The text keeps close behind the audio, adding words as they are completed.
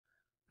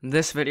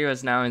This video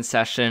is now in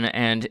session,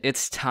 and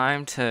it's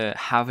time to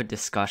have a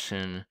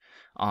discussion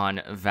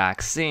on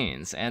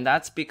vaccines. And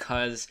that's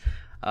because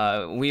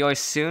we are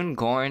soon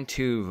going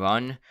to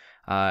run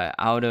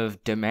out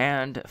of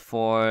demand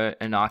for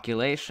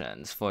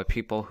inoculations for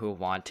people who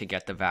want to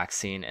get the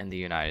vaccine in the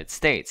United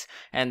States.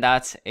 And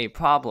that's a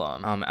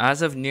problem.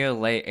 As of near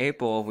late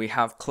April, we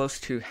have close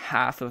to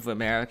half of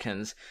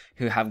Americans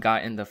who have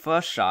gotten the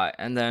first shot,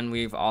 and then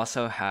we've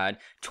also had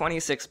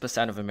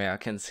 26% of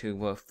Americans who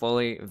were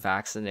fully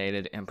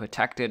vaccinated and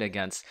protected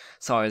against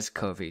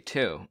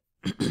SARS-CoV-2.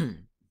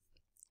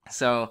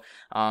 So,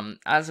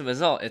 as a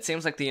result, it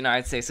seems like the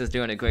United States is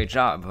doing a great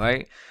job,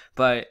 right?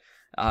 But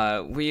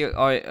we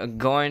are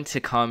going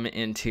to come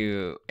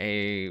into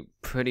a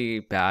pretty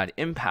bad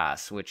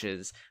impasse, which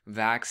is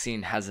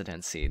vaccine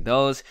hesitancy.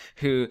 Those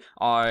who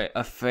are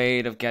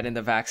afraid of getting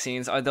the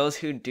vaccines are those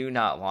who do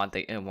not want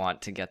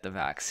to get the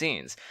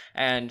vaccines,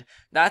 and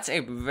that's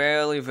a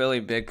really, really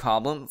big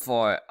problem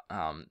for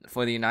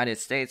the United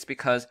States,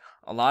 because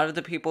a lot of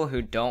the people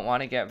who don't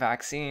want to get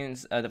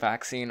the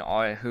vaccine,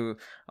 or who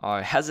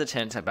are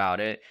hesitant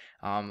about it,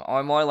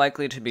 are more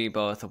likely to be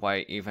both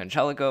white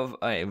evangelical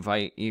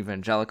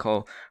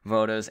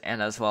voters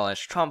and as well as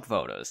Trump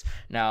voters.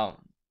 Now,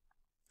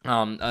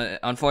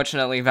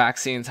 unfortunately,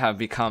 vaccines have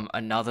become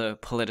another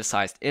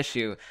politicized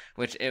issue,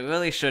 which it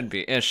really shouldn't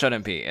be.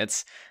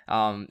 It's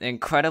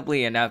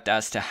incredibly inept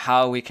as to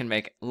how we can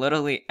make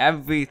literally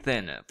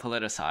everything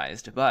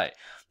politicized, but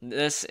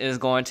this is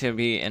going to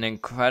be an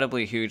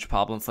incredibly huge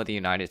problem for the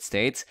United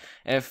States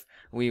if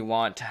we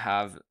want to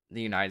have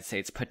the United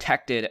States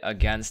protected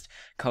against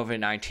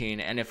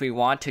COVID-19, and if we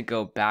want to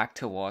go back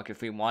to work,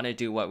 if we want to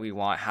do what we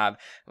want, have,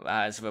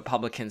 as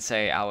Republicans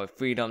say, our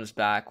freedoms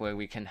back, where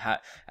we can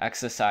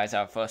exercise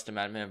our First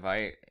Amendment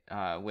right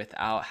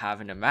without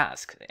having a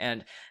mask.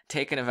 And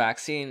taking a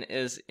vaccine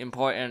is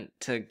important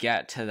to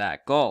get to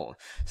that goal.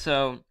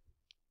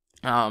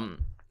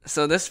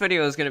 So this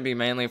video is going to be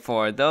mainly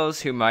for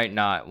those who might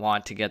not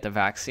want to get the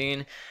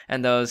vaccine,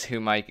 and those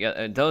who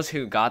those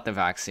who got the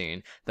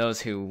vaccine, those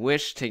who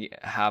wish to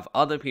have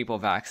other people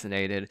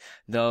vaccinated,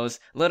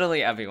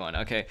 literally everyone.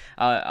 Okay,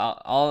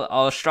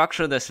 I'll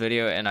structure this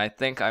video, and I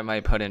think I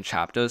might put in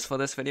chapters for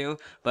this video,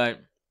 but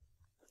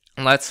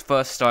let's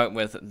first start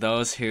with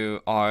those who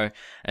are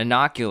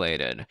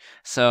inoculated.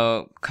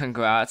 So,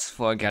 congrats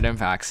for getting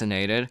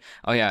vaccinated.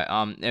 Oh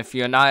yeah, if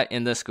you're not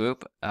in this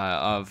group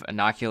of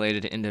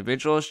inoculated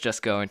individuals,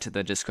 just go into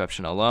the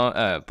description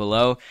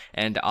below,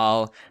 and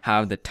I'll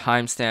have the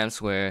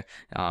timestamps where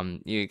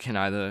you can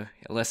either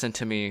listen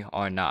to me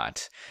or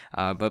not.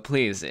 But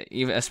please,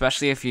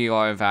 especially if you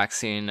are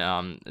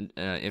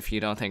if you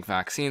don't think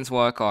vaccines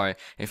work, or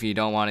if you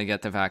don't want to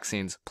get the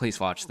vaccines, please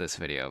watch this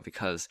video,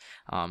 because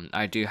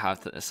I do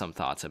have some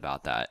thoughts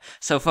about that.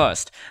 So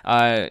first,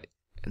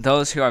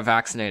 those who are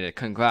vaccinated,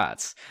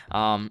 congrats.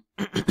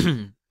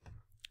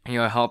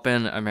 You're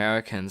helping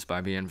Americans by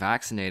being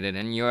vaccinated,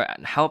 and you're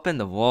helping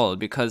the world,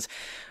 because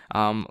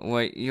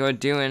what you're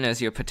doing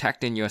is you're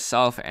protecting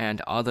yourself and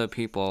other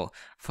people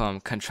from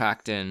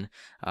contracting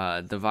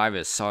the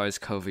virus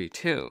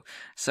SARS-CoV-2.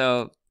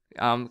 So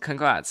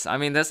congrats. I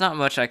mean, there's not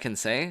much I can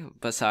say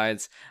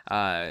besides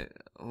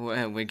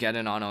we're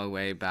getting on our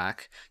way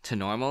back to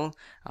normal.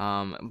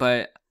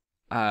 But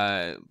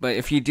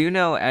if you do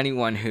know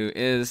anyone who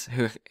is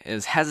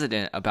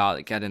hesitant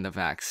about getting the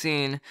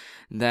vaccine,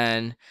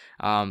 then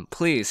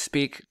please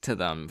speak to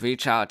them,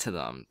 reach out to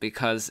them,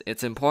 because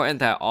it's important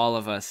that all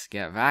of us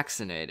get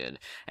vaccinated.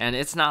 And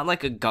it's not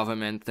like a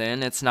government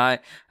thing. It's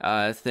not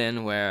a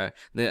thing where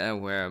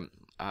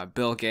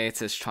Bill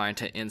Gates is trying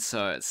to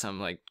insert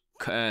some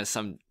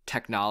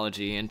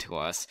technology into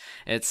us.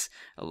 It's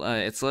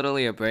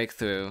literally a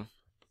breakthrough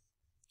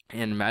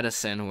in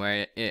medicine,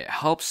 where it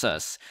helps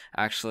us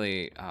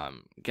actually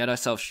get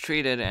ourselves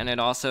treated, and it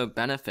also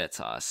benefits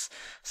us.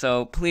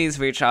 So please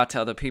reach out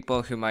to other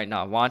people who might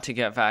not want to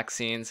get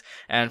vaccines.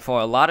 And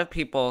for a lot of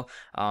people,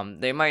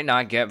 they might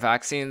not get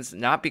vaccines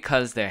not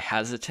because they're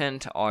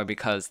hesitant or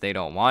because they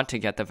don't want to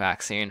get the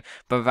vaccine,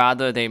 but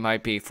rather they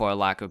might be, for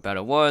lack of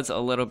better words, a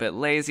little bit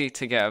lazy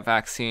to get a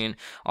vaccine,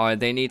 or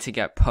they need to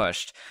get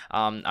pushed.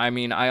 I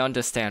mean, I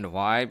understand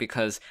why,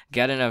 because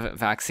getting a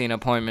vaccine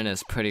appointment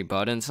is pretty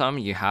burdensome.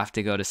 You have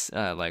to go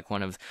to like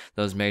one of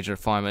those major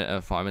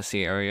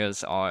pharmacy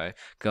areas, or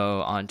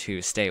go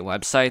onto state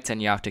websites,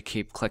 and you have to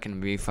keep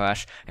clicking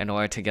refresh in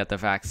order to get the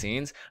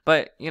vaccines.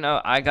 But you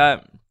know, I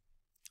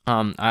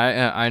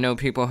know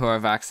people who are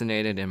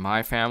vaccinated in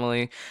my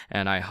family,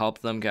 and I help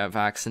them get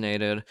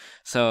vaccinated.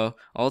 So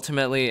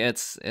ultimately,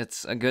 it's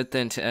a good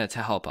thing to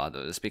help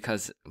others,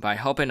 because by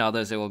helping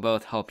others, it will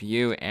both help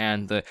you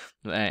and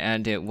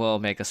it will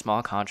make a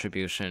small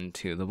contribution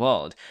to the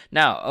world.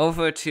 Now,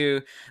 over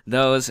to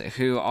those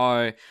who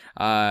are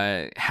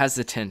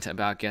hesitant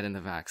about getting the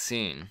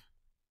vaccine.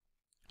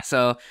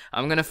 So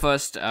I'm going to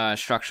first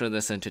structure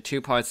this into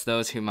two parts: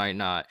 those who might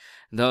not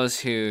those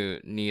who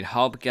need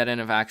help getting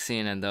a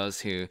vaccine and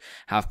those who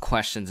have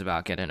questions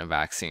about getting a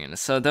vaccine.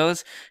 So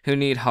those who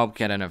need help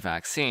getting a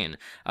vaccine,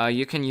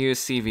 you can use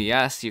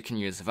CVS, you can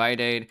use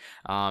Rite Aid.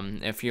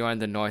 If you're in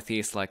the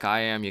Northeast like I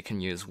am, you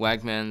can use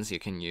Wegmans, you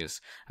can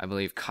use, I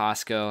believe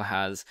Costco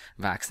has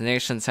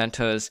vaccination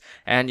centers,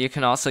 and you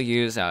can also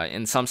use,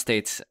 in some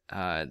states,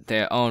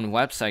 their own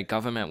website,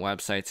 government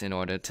websites, in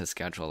order to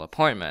schedule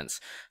appointments.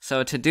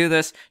 So to do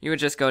this, you would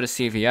just go to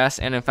CVS,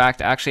 and in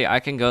fact, actually, I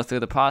can go through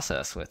the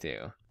process with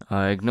you.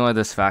 Ignore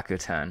this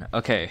Rakuten.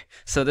 Okay,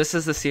 so this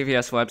is the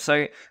CVS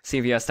website,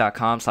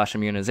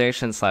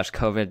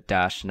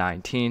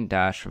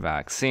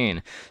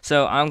 cvs.com/immunization/COVID-19-vaccine.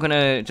 So I'm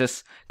gonna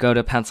just go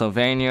to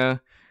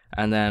Pennsylvania,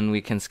 and then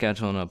we can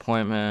schedule an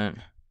appointment.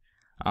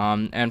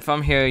 And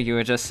from here, you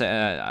would just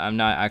I'm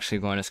not actually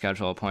going to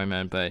schedule an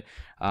appointment, but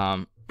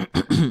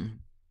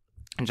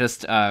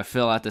just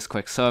fill out this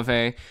quick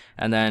survey,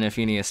 and then if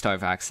you need to start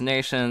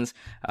vaccinations,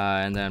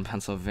 and then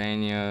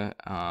Pennsylvania,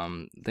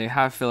 they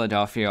have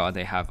Philadelphia, or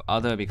they have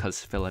other,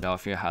 because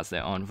Philadelphia has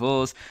their own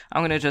rules.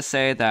 I'm going to just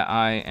say that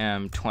I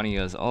am 20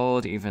 years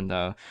old, even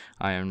though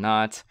I am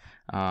not.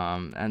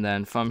 And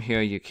then from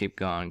here, you keep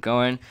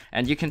going,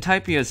 and you can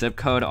type your zip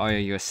code or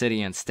your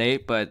city and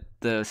state, but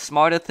the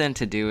smarter thing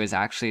to do is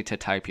actually to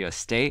type your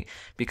state,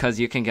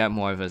 because you can get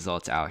more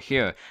results out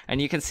here.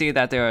 And you can see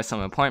that there are some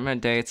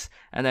appointment dates,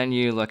 and then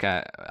you look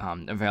at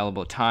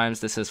available times.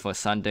 This is for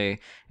Sunday,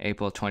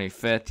 April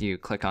 25th. You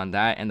click on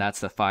that, and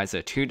that's the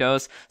Pfizer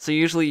 2-dose. So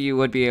usually you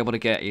would be able to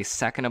get a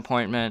second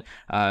appointment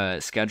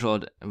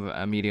scheduled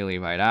immediately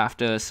right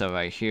after. So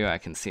right here, I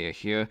can see it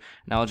here,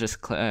 and I'll just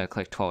click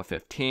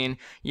 12:15.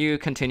 You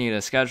continue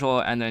to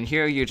schedule, and then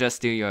here you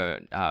just do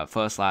your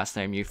first, last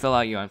name. You fill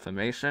out your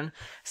information.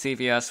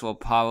 CVS will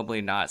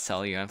probably not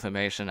sell you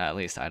information, at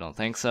least I don't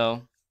think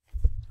so.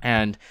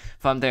 And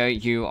from there,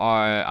 you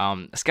are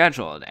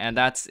scheduled, and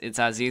it's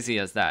as easy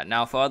as that.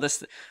 Now, for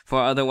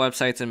other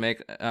websites, it may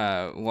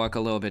work a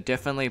little bit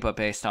differently, but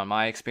based on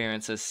my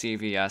experiences,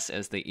 CVS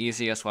is the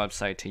easiest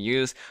website to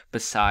use,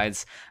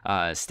 besides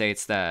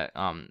states that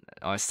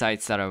or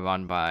sites that are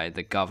run by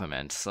the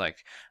government,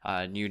 like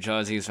New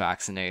Jersey's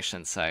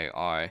vaccination site,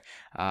 or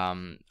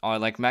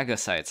like mega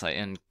sites like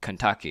in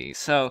Kentucky.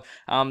 So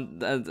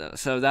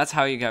so that's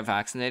how you get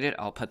vaccinated.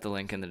 I'll put the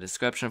link in the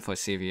description for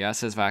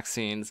CVS's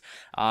vaccines.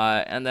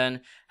 And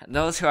then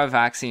those who are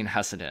vaccine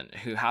hesitant,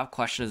 who have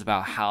questions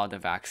about how the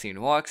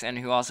vaccine works, and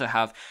who also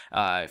have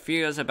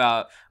fears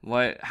about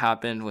what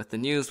happened with the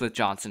news with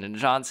Johnson &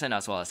 Johnson,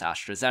 as well as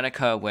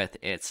AstraZeneca with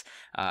its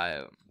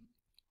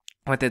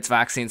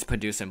vaccines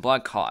producing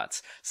blood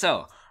clots.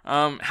 So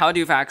how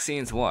do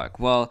vaccines work?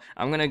 Well,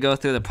 I'm going to go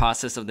through the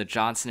process of the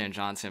Johnson &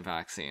 Johnson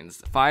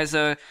vaccines.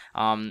 Pfizer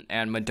and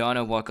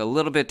Moderna work a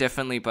little bit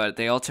differently, but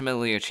they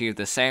ultimately achieve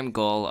the same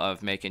goal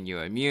of making you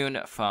immune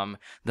from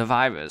the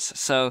virus.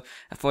 So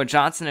for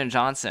Johnson &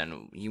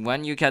 Johnson,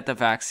 when you get the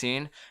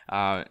vaccine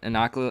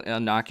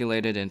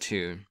inoculated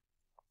into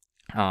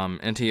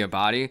your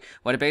body,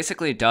 what it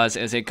basically does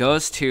is it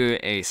goes to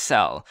a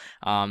cell.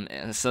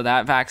 So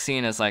that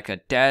vaccine is like a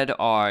dead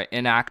or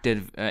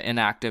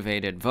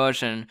inactivated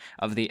version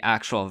of the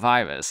actual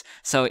virus.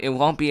 So it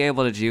won't be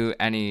able to do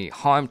any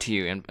harm to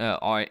you,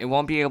 or it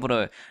won't be able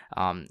to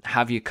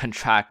have you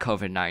contract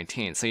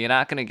COVID-19. So you're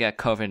not going to get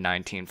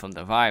COVID-19 from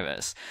the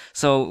virus.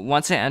 So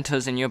once it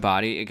enters in your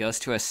body, it goes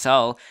to a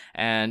cell,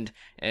 and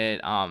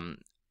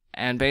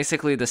and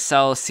basically the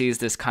cell sees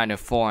this kind of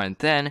foreign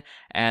thing,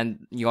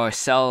 and your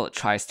cell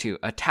tries to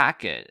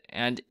attack it.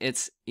 And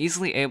it's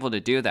easily able to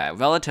do that,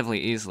 relatively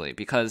easily,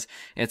 because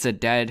it's a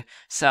dead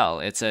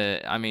cell. It's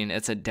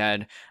a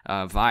dead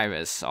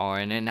virus, or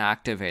an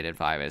inactivated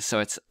virus. So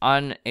it's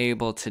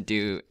unable to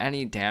do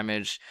any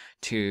damage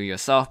to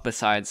yourself,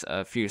 besides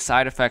a few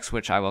side effects,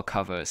 which I will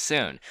cover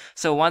soon.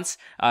 So once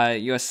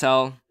your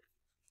cell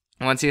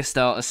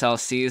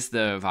sees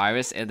the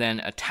virus, it then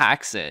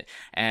attacks it,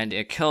 and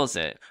it kills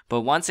it.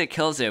 But once it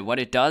kills it, what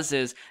it does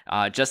is,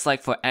 just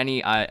like for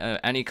any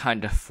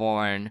kind of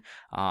foreign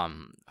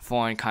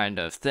kind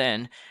of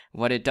thing,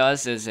 what it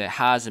does is it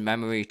has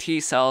memory T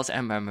cells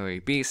and memory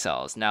B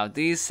cells. Now,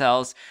 these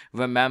cells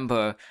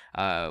remember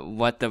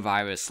what the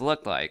virus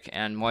looked like,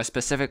 and more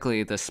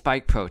specifically, the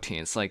spike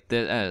proteins, like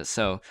this.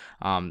 So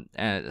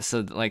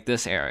like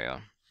this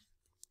area,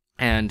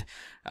 and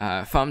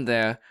from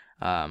there,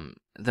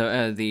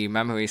 the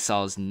memory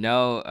cells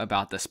know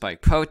about the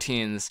spike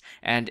proteins,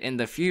 and in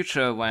the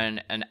future,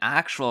 when an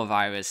actual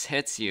virus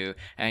hits you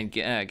and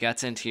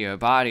gets into your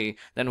body,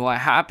 then what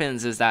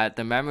happens is that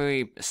the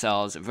memory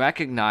cells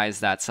recognize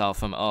that cell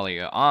from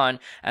earlier on,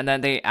 and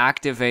then they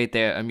activate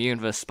their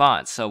immune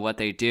response. So what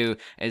they do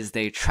is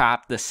they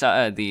trap the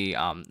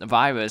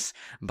virus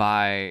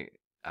by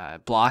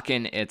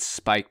blocking its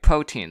spike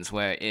proteins,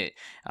 where it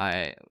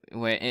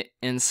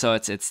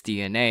inserts its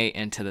DNA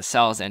into the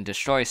cells and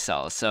destroys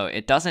cells. So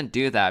it doesn't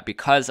do that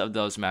because of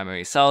those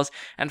memory cells,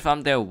 and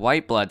from their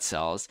white blood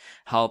cells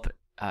help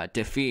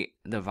defeat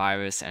the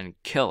virus and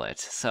kill it.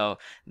 So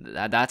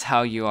that's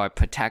how you are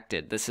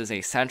protected. This is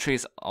a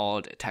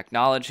centuries-old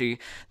technology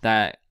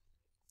that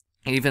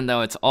even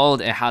though it's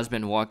old, it has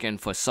been working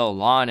for so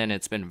long and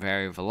it's been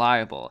very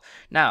reliable.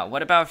 Now,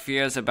 what about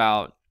fears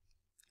about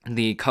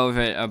the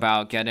COVID,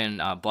 about getting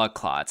blood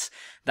clots?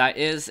 That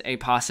is a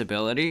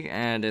possibility,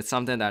 and it's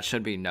something that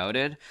should be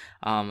noted.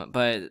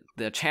 But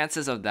the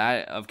chances of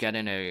that, of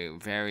getting a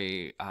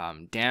very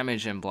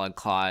damaging blood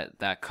clot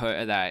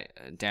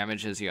that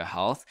damages your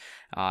health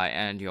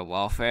and your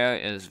welfare,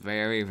 is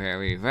very,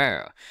 very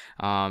rare.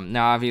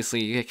 Now,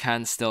 obviously, you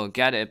can still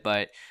get it,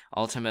 but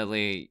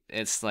ultimately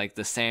it's like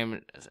the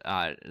same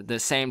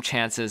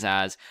chances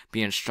as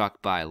being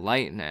struck by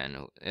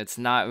lightning. It's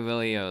not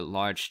really a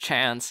large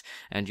chance,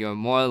 and you're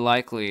more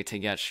likely to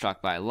get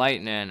struck by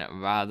lightning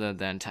rather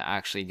than to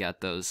actually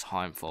get those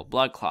harmful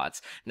blood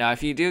clots. Now,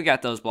 if you do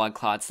get those blood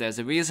clots, there's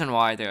a reason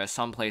why there are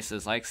some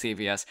places like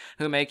CVS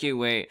who make you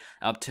wait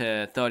up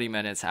to 30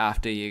 minutes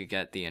after you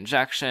get the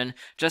injection,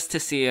 just to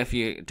see if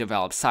you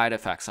develop side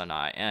effects or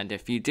not. And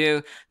if you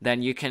do,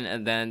 then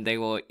they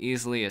will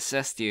easily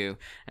assist you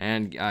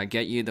and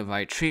get you the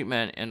right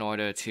treatment in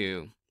order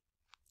to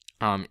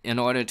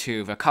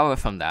recover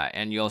from that,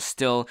 and you'll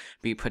still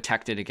be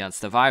protected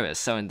against the virus.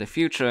 So in the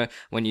future,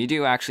 when you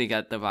do actually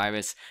get the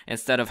virus,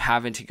 instead of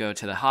having to go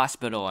to the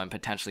hospital and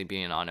potentially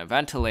being on a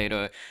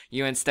ventilator,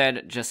 you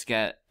instead just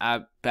get,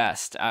 at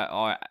best,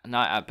 or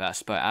not at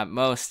best, but at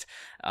most,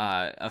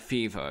 a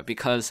fever.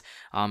 Because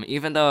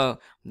even though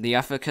the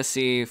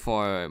efficacy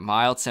for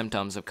mild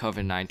symptoms of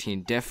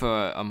COVID-19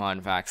 differ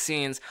among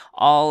vaccines,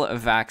 all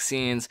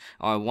vaccines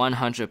are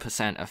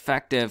 100%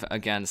 effective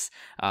against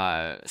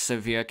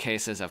severe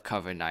cases of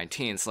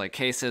COVID-19. So like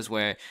cases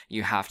where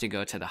you have to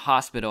go to the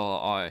hospital,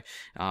 or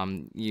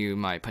you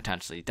might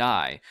potentially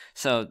die.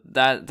 So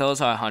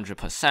those are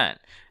 100%.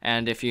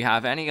 And if you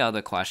have any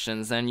other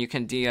questions, then you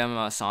can DM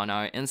us on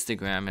our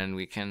Instagram and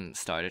we can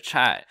start a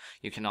chat.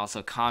 You can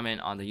also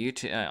comment on the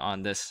YouTube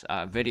on this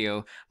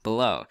video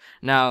below.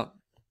 Now,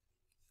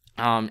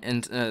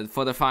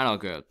 for the final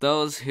group,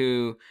 those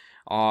who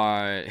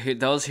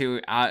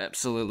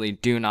absolutely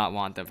do not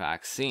want the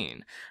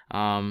vaccine,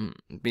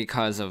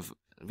 because of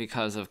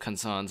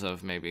concerns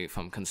of maybe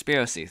from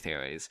conspiracy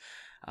theories,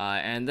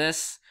 and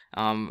this,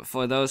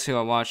 for those who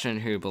are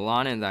watching who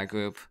belong in that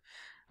group,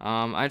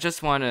 I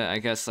just want to, I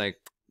guess, like,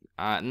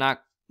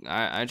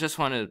 I just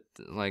want to,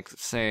 like,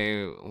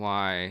 say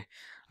why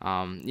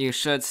you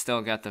should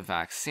still get the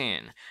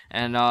vaccine.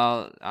 And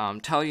I'll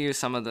tell you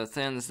some of the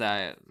things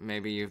that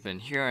maybe you've been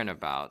hearing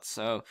about.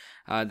 So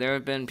there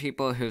have been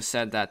people who've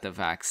said that the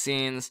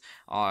vaccines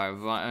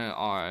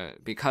are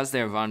because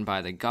they're run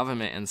by the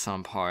government in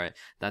some part,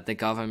 that the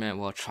government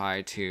will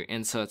try to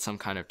insert some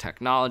kind of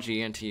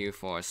technology into you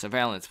for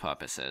surveillance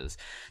purposes.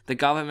 The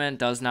government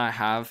does not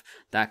have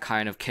that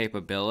kind of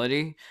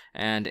capability,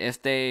 and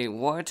if they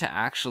were to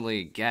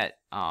actually get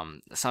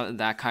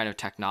that kind of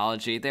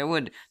technology, there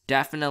would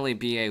definitely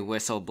be a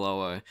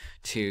whistleblower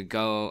to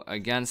go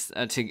against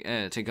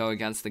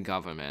the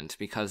government,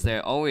 because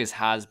there always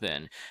has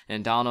been.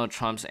 In Donald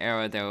Trump's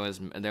era, there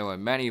were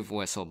many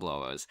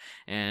whistleblowers.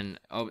 In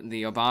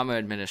the Obama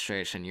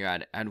administration, you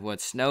had Edward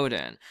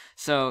Snowden.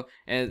 So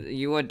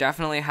you would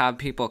definitely have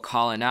people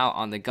calling out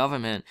on the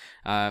government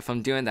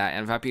from doing that,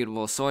 and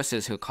reputable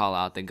sources who call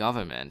out the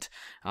government.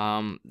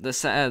 How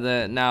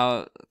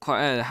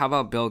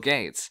about Bill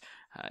Gates?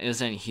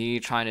 Isn't he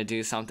trying to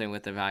do something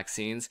with the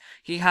vaccines?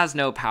 He has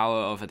no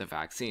power over the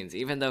vaccines.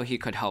 Even though he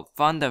could help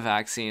fund the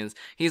vaccines,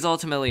 he's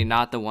ultimately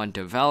not the one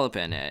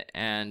developing it.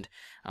 And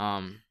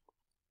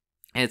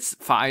it's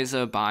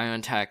Pfizer,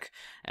 BioNTech,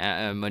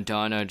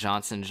 Moderna,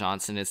 Johnson &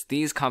 Johnson. It's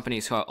these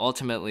companies who are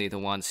ultimately the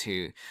ones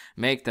who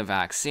make the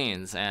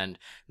vaccines. And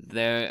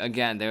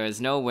there is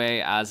no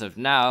way as of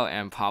now,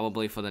 and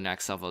probably for the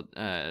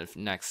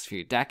next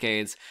few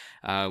decades,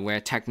 where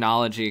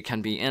technology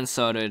can be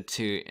inserted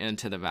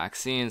into the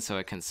vaccine so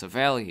it can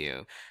surveil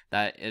you.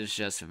 That is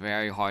just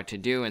very hard to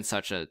do in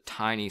such a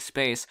tiny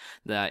space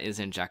that is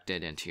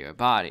injected into your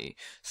body.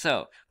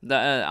 So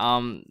there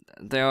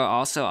are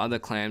also other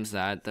claims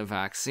that the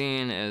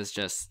vaccine is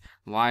just,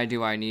 why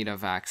do I need a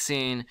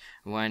vaccine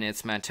when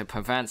it's meant to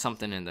prevent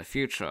something in the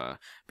future?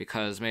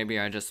 Because maybe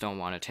I just don't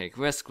want to take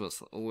risks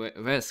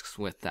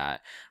with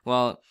that.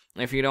 Well,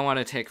 if you don't want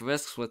to take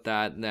risks with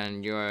that,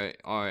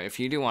 if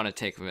you do want to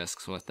take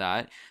risks with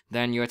that,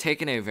 then you're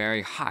taking a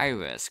very high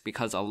risk,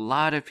 because a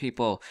lot of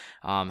people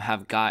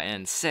have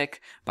gotten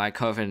sick by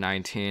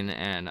COVID-19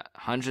 and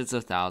hundreds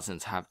of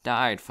thousands have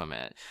died from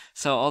it.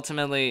 So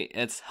ultimately,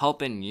 it's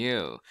helping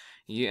you.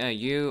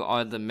 You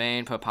are the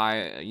main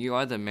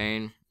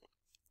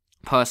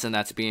person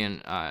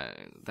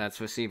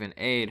that's receiving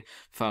aid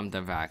from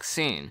the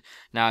vaccine.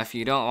 Now, if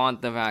you don't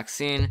want the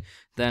vaccine,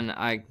 then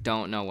I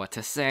don't know what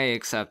to say,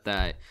 except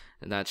that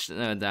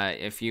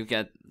if you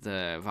get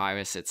the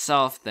virus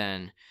itself,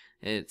 then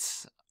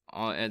it's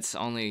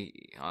only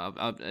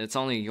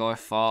your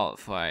fault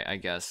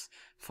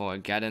for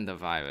getting the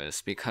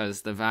virus,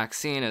 because the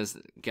vaccine is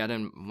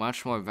getting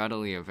much more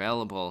readily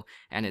available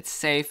and it's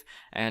safe,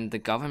 and the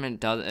government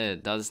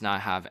does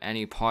not have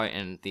any part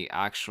in the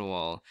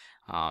actual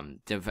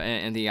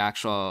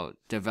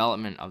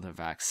development of the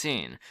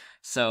vaccine.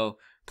 So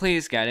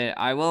please get it.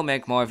 I will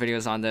make more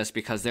videos on this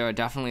because there are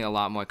definitely a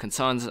lot more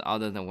concerns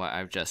other than what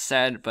I've just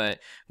said, but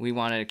we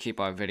wanted to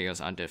keep our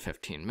videos under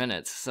 15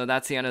 minutes. So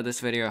that's the end of this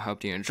video. I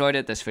hope you enjoyed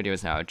it. This video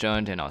is now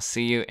adjourned, and I'll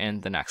see you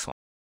in the next one.